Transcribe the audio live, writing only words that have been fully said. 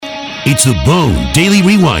It's the Bone Daily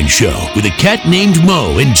Rewind Show with a cat named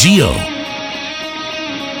Mo and Geo. All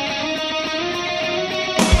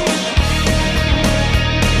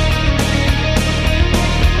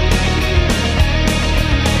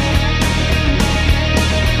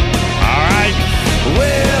right.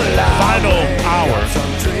 Final hour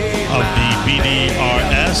of the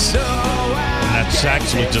BDRS. And that's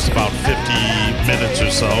actually just about 50 minutes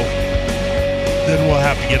or so. Then we'll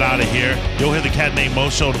have to get out of here. You'll hear the Cat Named Mo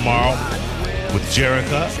show tomorrow with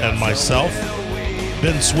Jerica and myself.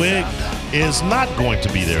 Ben Swig is not going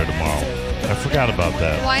to be there tomorrow. I forgot about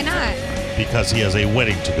that. Why not? Because he has a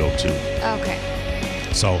wedding to go to. Okay.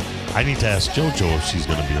 So I need to ask JoJo if she's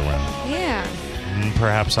going to be around. Yeah.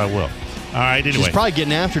 Perhaps I will. All right, anyway. She's probably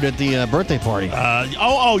getting after it at the birthday party.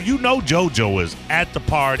 You know JoJo is at the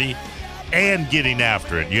party and getting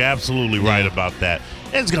after it. You're absolutely right about that.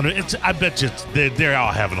 I bet you they're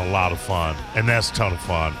all having a lot of fun, and that's a ton of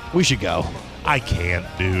fun. We should go. I can't,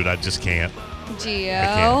 dude. I just can't.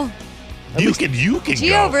 Geo. You can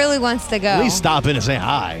Geo go. really wants to go. At least stop in and say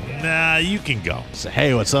hi. Nah, you can go. Say,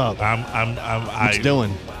 hey, what's up? What you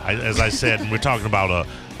doing? As I said, we're talking about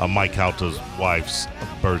a Mike Halta's wife's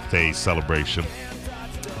birthday celebration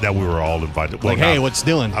that we were all invited. Well, hey, what's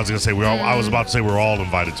doing? I was gonna say I was about to say we're all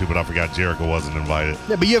invited to, but I forgot Jerica wasn't invited.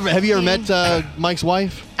 Yeah, but have you ever met Mike's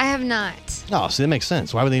wife? I have not. Oh, see, that makes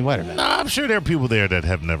sense. Why would they invite her? Nah, I'm sure there are people there that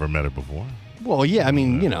have never met her before. Well, yeah, I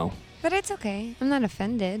mean, you know. But it's okay. I'm not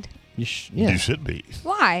offended. You should be.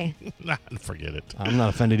 Why? Nah, forget it. I'm not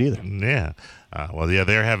offended either. Yeah. Yeah,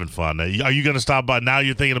 they're having fun. Are you going to stop by? Now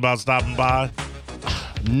you're thinking about stopping by?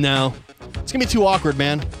 No. It's going to be too awkward,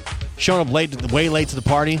 man. Showing up way late to the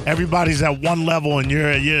party. Everybody's at one level, and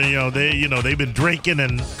they've been drinking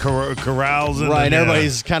and carousing. Right, and,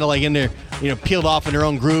 everybody's kind of like in there, peeled off in their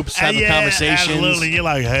own groups, having conversations. Absolutely. You're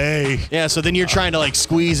like, hey. Yeah, so then you're trying to like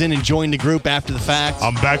squeeze in and join the group after the fact.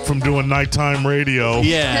 I'm back from doing nighttime radio.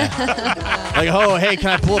 Yeah. Like, oh, hey, can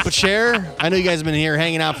I pull up a chair? I know you guys have been here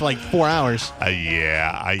hanging out for like 4 hours. I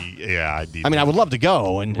mean, I would love to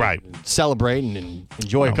go and celebrate and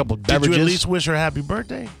enjoy a couple of beverages. Did you at least wish her happy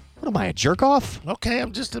birthday? What am I, a jerk off? Okay,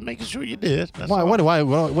 I'm just making sure you did. Why? What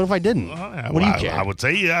if I didn't? What do you care? I would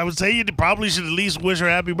say you probably should at least wish her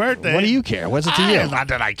happy birthday. What do you care? What's it to you? Not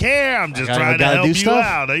that I care. I'm just trying to help you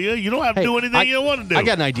out. You don't have to do anything you don't want to do. I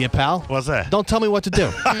got an idea, pal. What's that? Don't tell me what to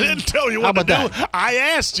do. I didn't tell you what to do. That? I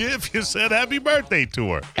asked you if you said happy birthday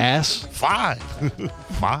to her. Ass? Fine.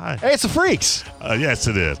 Fine. Hey, it's the Freaks. Yes,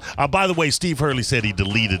 it is. By the way, Steve Hurley said he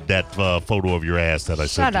deleted that photo of your ass that I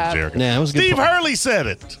sent to Jerica. Yeah, it was good. Steve Hurley said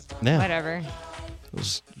it. Yeah. Whatever. It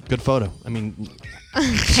was a good photo. I mean,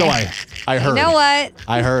 so I heard. You know what?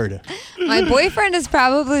 I heard. My boyfriend is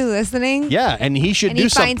probably listening. Yeah, and he should do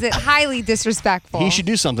something. And he finds it highly disrespectful. He should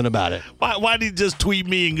do something about it. Why did he just tweet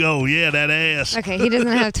me and go, yeah, that ass? Okay, he doesn't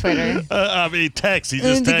have Twitter. Text. He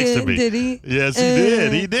just texted me. Did he? Yes, he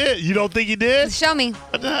did. He did. You don't think he did? Show me.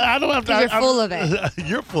 I don't have to. You're full of it.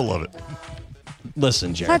 You're full of it.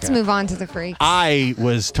 Listen, Jerica. Let's move on to the Freaks. I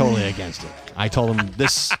was totally against it. I told him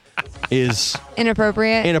this is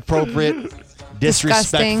inappropriate,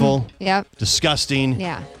 disrespectful, disgusting.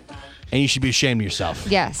 Yeah. And you should be ashamed of yourself.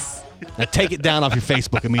 Yes. Now take it down off your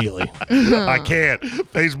Facebook immediately. I can't.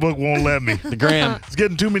 Facebook won't let me. The gram. It's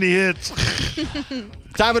getting too many hits.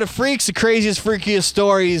 Time for the Freaks, the craziest, freakiest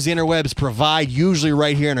stories the interwebs provide, usually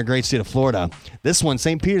right here in our great state of Florida. This one,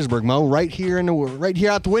 St. Petersburg, Mo, right here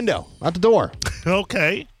out the window, out the door.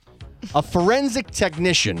 Okay. A forensic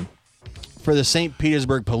technician for the St.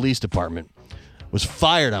 Petersburg Police Department was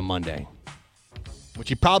fired on Monday, which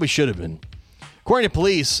he probably should have been. According to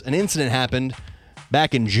police, an incident happened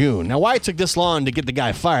back in June. Now, why it took this long to get the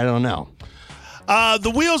guy fired, I don't know.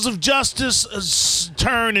 The wheels of justice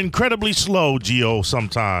turn incredibly slow, Gio,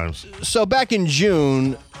 sometimes. So back in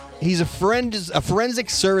June, he's a forensic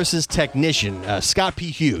services technician, Scott P.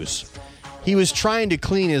 Hughes. He was trying to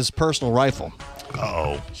clean his personal rifle.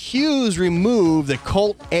 Uh-oh. Hughes removed the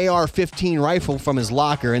Colt AR-15 rifle from his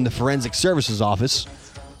locker in the forensic services office.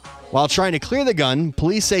 While trying to clear the gun,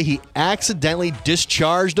 police say he accidentally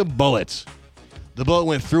discharged a bullet. The bullet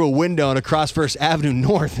went through a window and across First Avenue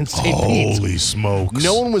North in St. Pete. Holy smokes.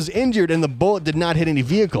 No one was injured, and the bullet did not hit any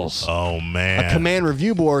vehicles. Oh, man. A command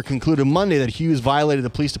review board concluded Monday that Hughes violated the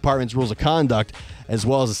police department's rules of conduct as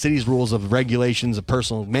well as the city's rules of regulations of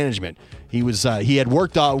personal management. He had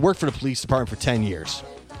worked for the police department for 10 years.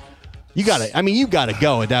 You got to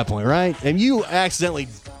go at that point, right? And you accidentally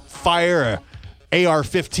fire a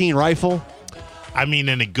AR-15 rifle. I mean,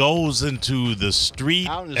 and it goes into the street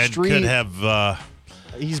Out in the and street. could have...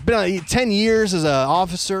 He's been 10 years as an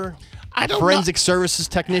officer. I don't Forensic services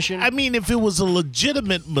technician. I mean, if it was a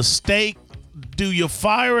legitimate mistake, do you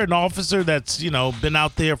fire an officer that's, been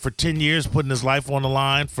out there for 10 years putting his life on the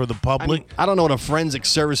line for the public? I don't know what a forensic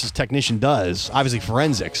services technician does. Obviously,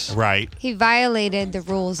 forensics. Right. He violated the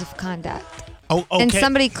rules of conduct. Oh, okay. And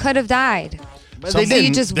somebody could have died. But So they you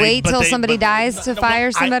didn't. just wait till somebody dies to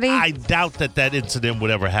fire somebody? I doubt that incident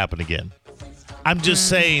would ever happen again. I'm just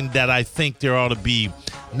saying that I think there ought to be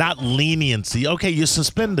not leniency. Okay, you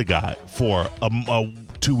suspend the guy for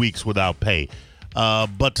 2 weeks without pay.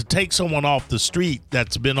 But to take someone off the street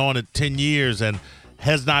that's been on it 10 years and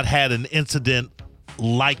has not had an incident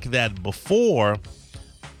like that before,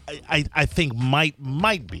 I think might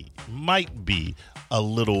be a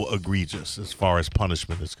little egregious as far as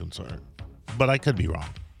punishment is concerned. But I could be wrong.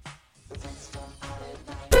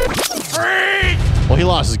 Well, he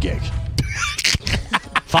lost his gig.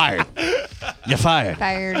 Fired. You're fired.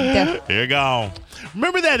 Fired. Here you go.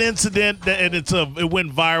 Remember that incident, and it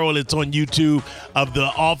went viral. It's on YouTube, of the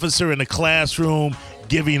officer in the classroom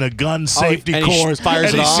giving a gun safety and course. He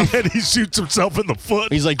fires it off. And he shoots himself in the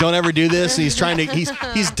foot. He's like, don't ever do this. And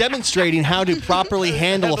he's demonstrating how to properly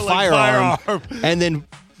handle a firearm and then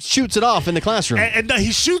shoots it off in the classroom. And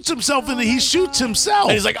he shoots himself he shoots himself.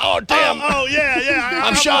 And he's like, oh, damn. Oh yeah.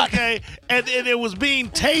 I'm shot. Okay. And it was being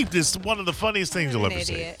taped. It's one of the funniest things you'll ever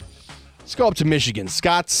see. Let's go up to Michigan,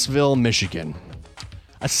 Scottsville, Michigan.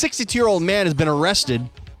 A 62-year-old man has been arrested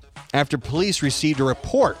after police received a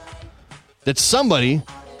report that somebody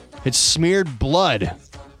had smeared blood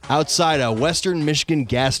outside a Western Michigan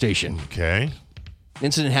gas station. Okay.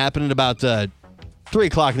 Incident happened at about 3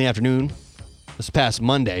 o'clock in the afternoon this past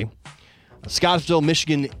Monday. A Scottsville,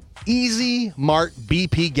 Michigan Easy Mart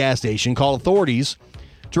BP gas station called authorities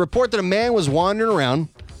to report that a man was wandering around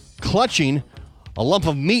clutching a lump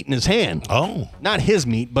of meat in his hand. Oh. Not his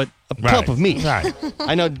meat, but a clump of meat. Right.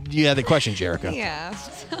 I know you had the question, Jerica. Yeah.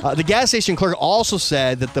 The gas station clerk also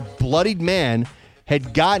said that the bloodied man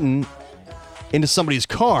had gotten into somebody's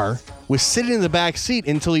car, was sitting in the back seat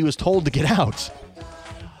until he was told to get out.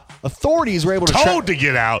 Authorities were able to Told to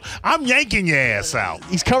get out. I'm yanking your ass out.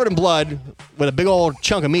 He's covered in blood with a big old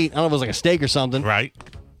chunk of meat. I don't know if it was like a steak or something. Right.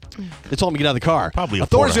 They told him to get out of the car. Probably a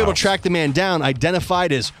Authorities were able to porterhouse. track the man down,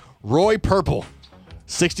 identified as Roy Purple,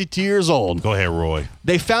 62 years old. Go ahead, Roy.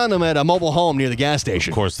 They found him at a mobile home near the gas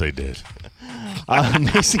station. Of course they did.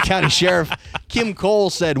 Mason County Sheriff Kim Cole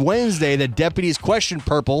said Wednesday that deputies questioned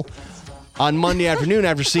Purple on Monday afternoon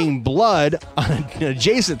after seeing blood on an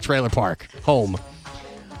adjacent trailer park home.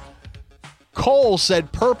 Cole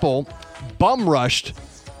said Purple bum rushed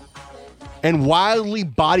and wildly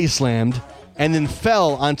body slammed and then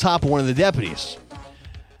fell on top of one of the deputies.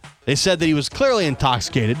 They said that he was clearly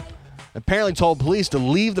intoxicated, apparently told police to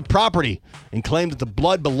leave the property, and claimed that the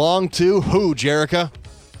blood belonged to who, Jerica?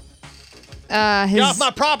 Get off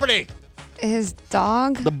my property! His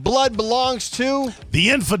dog? The blood belongs to? The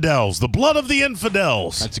infidels. The blood of the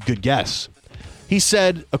infidels. That's a good guess. He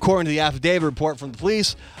said, according to the affidavit report from the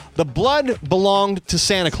police, the blood belonged to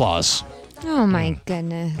Santa Claus. Oh, my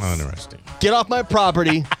goodness. Interesting. Get off my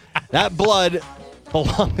property. That blood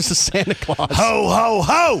belongs to Santa Claus. Ho,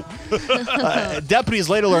 ho, ho! Deputies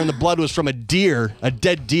later learned the blood was from a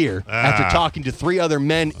dead deer, after talking to 3 other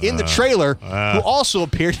men in the trailer who also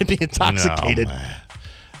appeared to be intoxicated.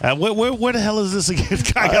 No, where the hell is this again?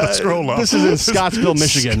 I gotta scroll up. This is in Scottsville,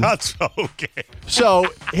 Michigan. Scottsville, okay. So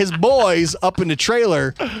his boys up in the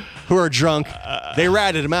trailer who are drunk, they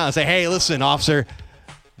ratted him out and say, hey, listen, officer,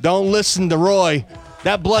 don't listen to Roy.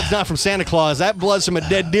 That blood's not from Santa Claus. That blood's from a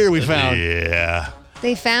dead deer we found. Yeah.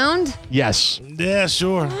 They found? Yes. Yeah,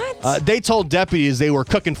 sure. What? They told deputies they were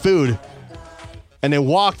cooking food, and they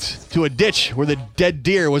walked to a ditch where the dead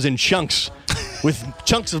deer was in chunks, with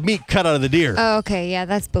chunks of meat cut out of the deer. Oh, okay. Yeah,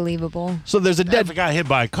 that's believable. So there's a If I got hit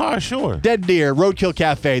by a car, sure. dead deer, Roadkill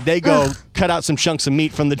Cafe. They go cut out some chunks of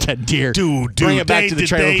meat from the dead deer. Dude, bring it back to the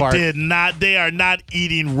trailer park. They are not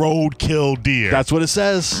eating roadkill deer. That's what it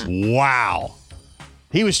says. Wow.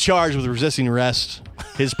 He was charged with resisting arrest.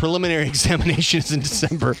 His preliminary examination is in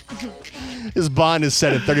December. His bond is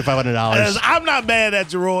set at $3,500. I'm not mad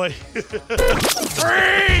at you, Roy.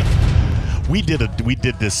 We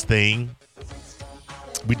did this thing.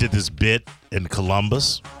 We did this bit in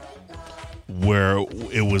Columbus where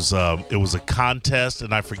it was a contest,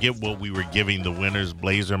 and I forget what we were giving the winners,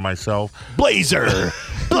 Blazer and myself. Blazer!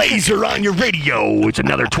 Blazer on your radio. It's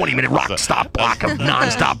another 20-minute rock stop block of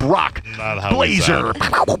nonstop rock. Not how Blazer!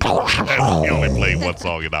 we only play one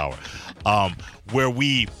song an hour. Where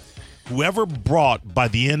we whoever brought by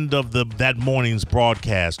the end of that morning's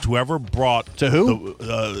broadcast, whoever brought To who?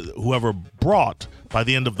 Whoever brought by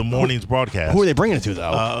the end of the morning's broadcast. Who are they bringing it to,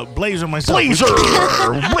 though? Blazer and myself. Blazer!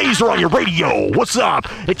 Blazer on your radio. What's up?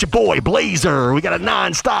 It's your boy, Blazer. We got a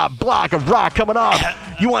non-stop block of rock coming up.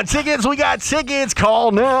 You want tickets? We got tickets.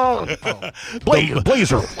 Call now.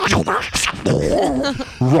 Blazer.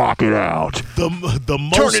 Rock it out. The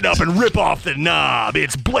most, Turn it up and rip off the knob.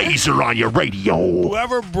 It's Blazer on your radio.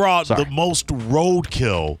 Whoever brought the most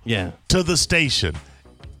roadkill to the station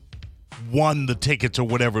won the tickets or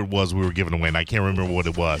whatever it was we were giving away, and I can't remember what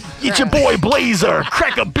it was. It's your boy Blazer.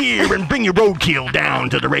 Crack a beer and bring your roadkill down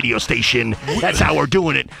to the radio station. That's how we're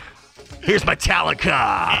doing it. Here's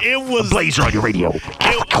Metallica. It was Blazer on your radio.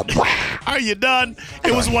 Are you done?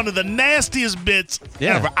 It was one of the nastiest bits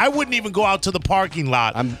ever. I wouldn't even go out to the parking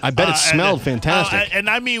lot. I bet it smelled fantastic. And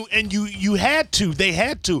I mean, and you had to. They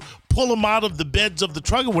had to pull them out of the beds of the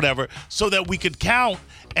truck or whatever so that we could count.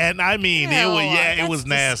 And I mean, it was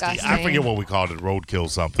nasty. Disgusting. I forget what we called it, roadkill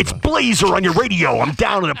something. It's Blazer on your radio. I'm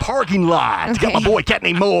down in the parking lot. Got my boy cat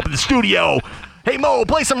named Mo up in the studio. Hey Mo,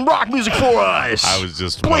 play some rock music for us. I was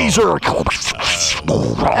just Blazer. just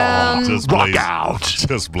rock Blazer, out.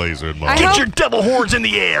 just Blazer and Mo. Get your devil horns in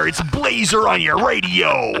the air. It's Blazer on your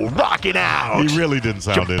radio. Rocking out. He really didn't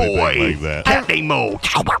sound your anything boy, like that. cat named Mo.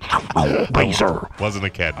 Blazer. Wasn't a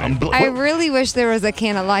cat name. I really wish there was a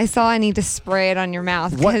can of Lysol. I need to spray it on your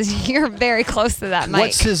mouth because you're very close to that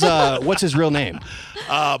mic. What's his real name?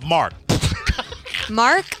 Mark.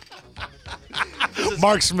 Mark?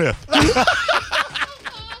 Mark Smith.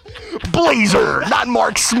 Blazer, not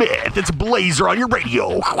Mark Smith. It's Blazer on your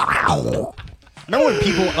radio. Remember when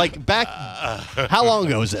people back? How long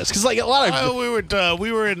ago was this? Because a lot of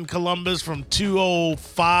we were in Columbus from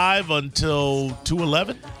 2:05 until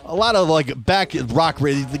 2:11. a lot of back at rock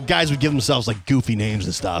radio, the guys would give themselves goofy names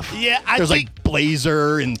and stuff. Yeah, there's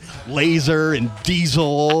Blazer and Laser and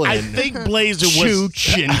Diesel and I think Blazer was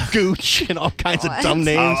Chooch and Gooch and all kinds of dumb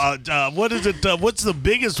names. What is it? What's the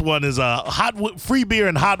biggest one? Is free beer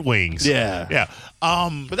and hot wings. Yeah.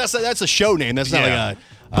 But that's a show name. That's not Yeah.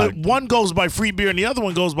 But one goes by free beer and the other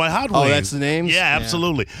one goes by hot wings. Oh, that's the names? Yeah,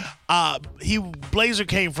 absolutely. Blazer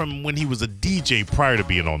came from when he was a DJ prior to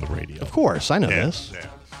being on the radio. Of course, I know this. Yeah.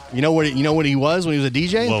 You know what he was when he was a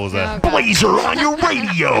DJ? What was that? Blazer on your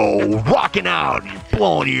radio, rocking out,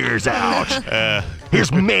 blowing ears out.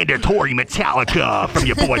 Here's mandatory Metallica from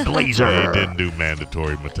your boy Blazer. They didn't do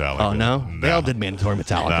mandatory Metallica. Oh, no? They all did mandatory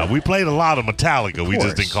Metallica. No, we played a lot of Metallica. We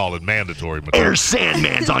just didn't call it mandatory Metallica. Air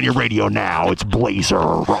Sandman's on your radio now. It's Blazer,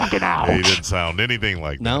 rocking out. He didn't sound anything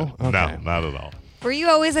like No? that. Okay. No, not at all. Were you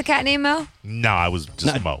always a cat named Mo? No, I was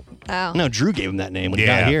just Mo. Oh. No, Drew gave him that name when he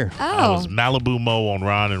got here. I Oh. was Malibu Mo on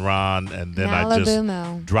Ron and Ron, and then I Malibu just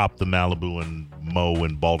Mo. dropped the Malibu and Mo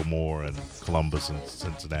in Baltimore and Columbus and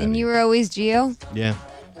Cincinnati. And you were always Gio? Yeah.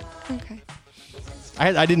 Okay.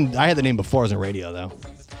 I had the name before I was in radio, though.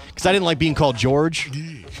 Because I didn't like being called George.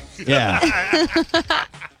 Yeah.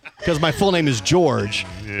 Because my full name is George,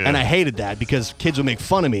 and I hated that because kids would make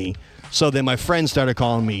fun of me. So then my friends started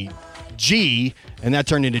calling me G, and that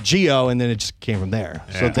turned into Geo, and then it just came from there.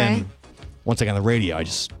 So then, once I got on the radio, I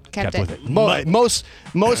just kept with it.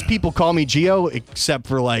 Most people call me Geo, except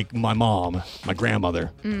for my mom, my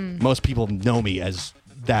grandmother. Most people know me as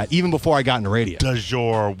that, even before I got into radio. Does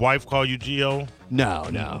your wife call you Gio?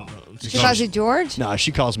 No. She calls you George? No,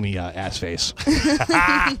 she calls me ass face.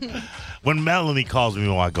 When Melanie calls me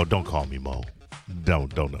Mo, I go, don't call me Mo.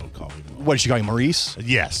 Don't call me Mo. What did she call you, Maurice?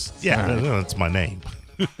 Yes. Yeah, All right. that's my name.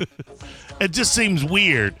 It just seems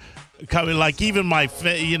weird. Even my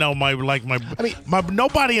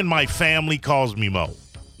nobody in my family calls me Mo.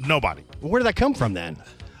 Nobody. Where did that come from then?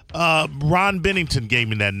 Ron Bennington gave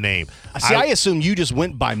me that name. See, I assume you just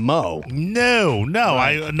went by Mo. No.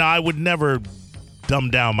 Right. I would never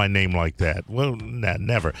dumb down my name like that. Well,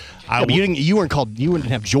 never. But you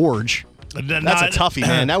wouldn't have George. That's a toughie,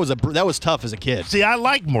 man. That was tough as a kid. See, I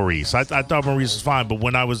like Maurice. I thought Maurice was fine, but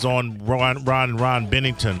when I was on Ron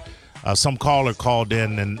Bennington, some caller called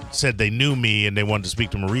in and said they knew me and they wanted to speak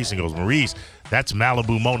to Maurice, and goes, Maurice, that's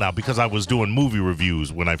Malibu Mo now, because I was doing movie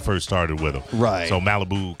reviews when I first started with him. Right. So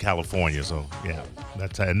Malibu, California. So yeah,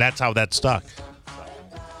 that's how that stuck.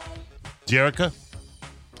 Jerica,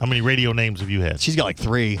 how many radio names have you had? She's got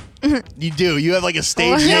 3. You do. You have a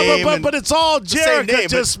stage name. Yeah, but it's all same Jerica, name,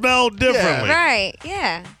 just spelled differently. Right,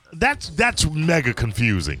 yeah. That's mega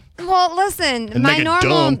confusing. Well, listen, And my make it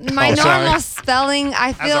normal dumb. normal spelling,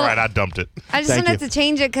 I That's feel all right. I dumped it. I just Thank wanted you. to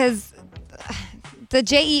change it because the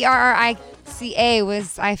JERRICA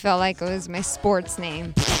was, I felt like it was my sports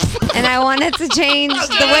name. And I wanted to change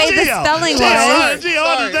the way the spelling was.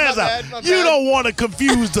 Gio understands that. You don't want to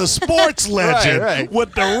confuse the sports legend right.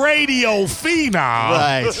 with the radio phenom.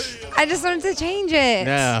 Right. I just wanted to change it.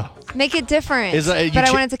 Yeah. Make it different. But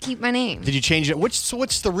I wanted to keep my name. Did you change it?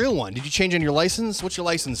 What's the real one? Did you change on your license? What's your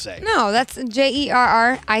license say? No, that's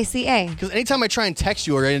JERRICA. Because anytime I try and text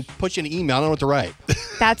you or put you an email, I don't know what to write.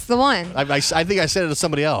 That's the one. I think I said it to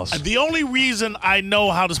somebody else. The only reason I know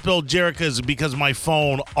how to spell Jerica is because my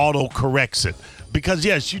phone auto-corrects it. Because,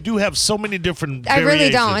 yes, you do have so many different I really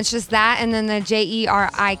variations. don't. It's just that and then the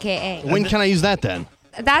JERIKA. When can I use that then?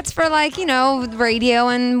 That's for radio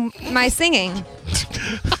and my singing.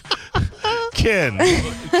 Ken,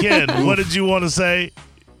 what did you want to say?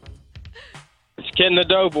 It's Ken the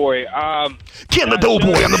Doughboy. Ken the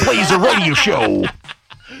Doughboy on the Blazer Radio Show.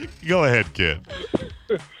 Go ahead, Ken.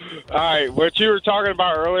 All right, what you were talking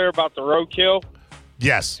about earlier about the roadkill,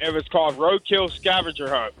 Yes. it was called Roadkill Scavenger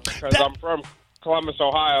Hunt because I'm from Columbus,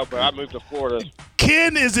 Ohio, but I moved to Florida.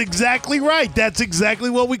 Ken is exactly right. That's exactly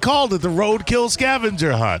what we called it, the Roadkill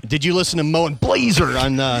Scavenger Hunt. Did you listen to Mo and Blazer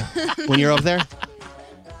on when you're up there?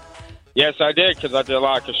 Yes, I did because I did a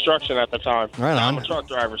lot of construction at the time. Right on. I'm a truck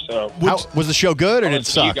driver, so How, was the show good or I did it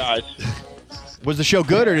listen to you suck? guys. Was the show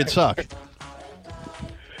good or did it suck?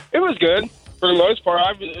 It was good for the most part.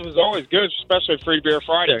 It was always good, especially Free Beer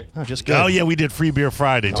Friday. Oh, just good. Oh, yeah, we did Free Beer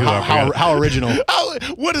Friday, too. How original. Oh,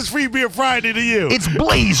 what is Free Beer Friday to you? It's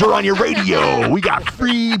Blazer on your radio. We got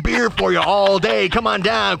free beer for you all day. Come on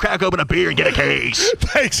down, crack open a beer and get a case.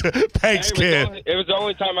 Thanks, Ken. It was the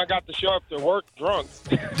only time I got to show up to work drunk.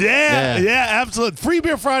 Yeah, absolutely. Free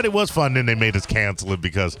Beer Friday was fun. Then they made us cancel it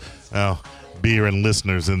because, beer and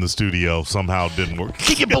listeners in the studio somehow didn't work.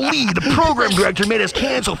 Can you believe the program director made us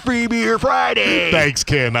cancel Free Beer Friday? Thanks,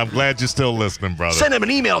 Ken. I'm glad you're still listening, brother. Send him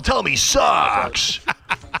an email. Tell him he sucks.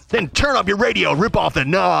 Then turn up your radio. Rip off the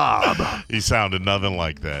knob. He sounded nothing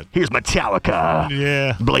like that. Here's Metallica.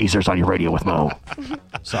 Yeah. Blazers on your radio with Mo.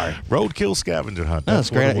 Sorry. Roadkill Scavenger Hunt. No, that's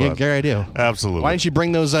great. Great idea. Absolutely. Why didn't you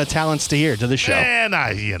bring those talents to the show? And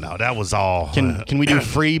that was all. Can we do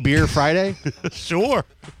Free Beer Friday? Sure.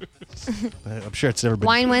 I'm sure it's never been.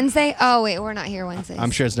 Wine Wednesday? Oh, wait, we're not here Wednesdays. I'm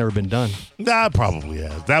sure it's never been done. Nah, probably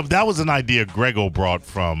has. That was an idea Grego brought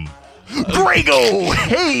from. Grego!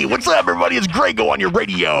 Hey, what's up, everybody? It's Grego on your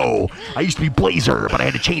radio. I used to be Blazer, but I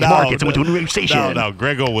had to change markets and went to a new station. No,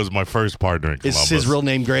 Grego was my first partner in Columbus. Is his real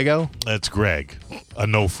name Grego? That's Greg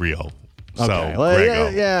Onofrio. Okay. So, Well, Grego.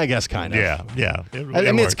 yeah, I guess kind of. Yeah. I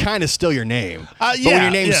mean, it's kind of still your name. But when yeah,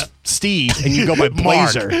 your name's yeah. Steve and you go by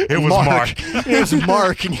Blazer. It was Mark. It was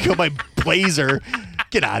Mark and you go by Blazer.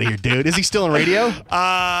 Get out of here, dude. Is he still on radio?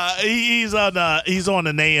 He's on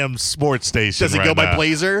an AM sports station. Does he go by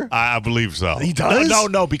Blazer? I believe so. He does?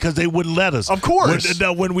 No, because they wouldn't let us. Of course.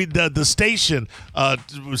 When the station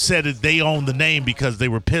said that they owned the name because they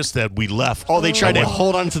were pissed that we left. Oh, they tried to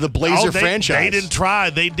hold on to the Blazer franchise. They didn't try.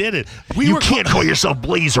 They did it. You can't call yourself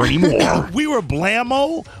Blazer anymore. We were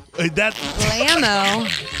Blammo. Blammo.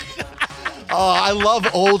 Oh, I love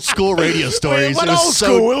old school radio stories. What It was old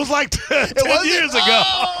school? It was like 10 years ago.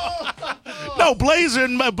 No, Blazer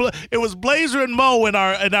and it was Blazer and Mo, and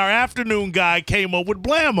our afternoon guy came up with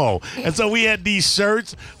Blammo, and so we had these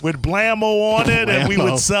shirts with Blammo on it, and we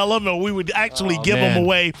would sell them, and we would actually give them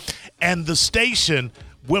away. And the station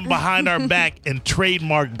went behind our back and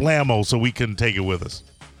trademarked Blammo, so we couldn't take it with us.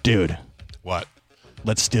 Dude, What?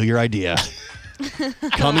 let's steal your idea.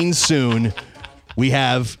 Coming soon, we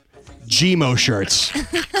have Gmo shirts.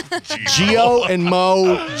 Geo and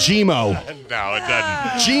Mo, Gmo. No, it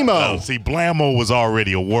doesn't. Gmo. No, see, Blammo was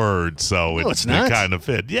already a word, so it's not. it kind of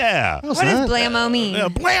fit. Yeah. What does Blammo mean? Yeah,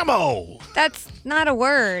 Blammo. That's not a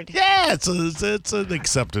word. Yeah, it's an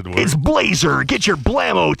accepted word. It's Blazer. Get your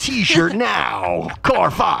Blammo t-shirt now. Call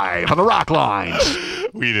our 5 on the rock lines.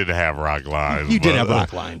 We didn't have rock lines. You did but, have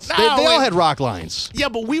rock lines. No, They all had rock lines. Yeah,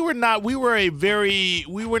 but we were not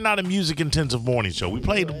a music intensive morning show. We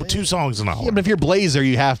played 2 songs an hour. Yeah, but if you're Blazer,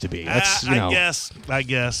 you have to be. That's, I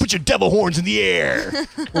guess. Put your devil horns in the air.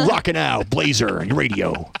 We're rocking out. Blazer on your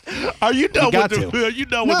radio. Are you done got with to. Are you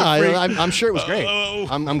done No, with the freak? I'm sure it was great. Oh.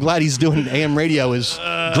 I'm glad he's doing AM radio. Is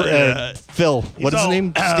Phil? What is his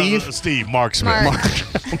name? Steve? Mark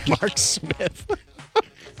Smith. Mark Smith.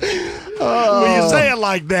 When you say it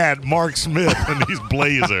like that, Mark Smith and he's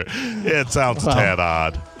Blazer, it sounds a tad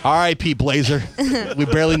odd. R.I.P. Blazer. We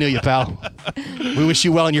barely knew you, pal. We wish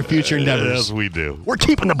you well in your future endeavors. Yes, we do. We're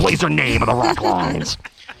keeping the Blazer name on the rock lines.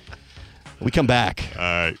 We come back. All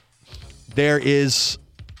right. There is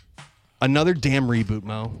another damn reboot,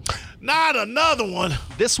 Mo. Not another one.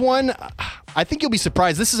 This one, I think you'll be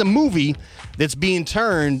surprised. This is a movie that's being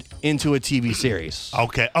turned into a TV series.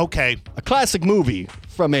 Okay. A classic movie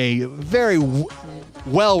from a very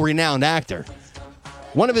well-renowned actor.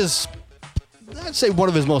 I'd say one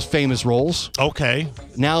of his most famous roles. Okay.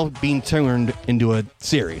 Now being turned into a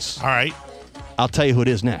series. All right. I'll tell you who it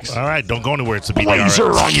is next. All right. Don't go anywhere. It's a Blazer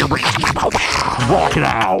BDRS. on your rock it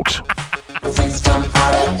out.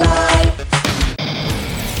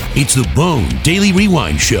 It's the Bone Daily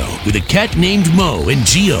Rewind Show with a cat named Mo and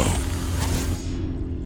Geo.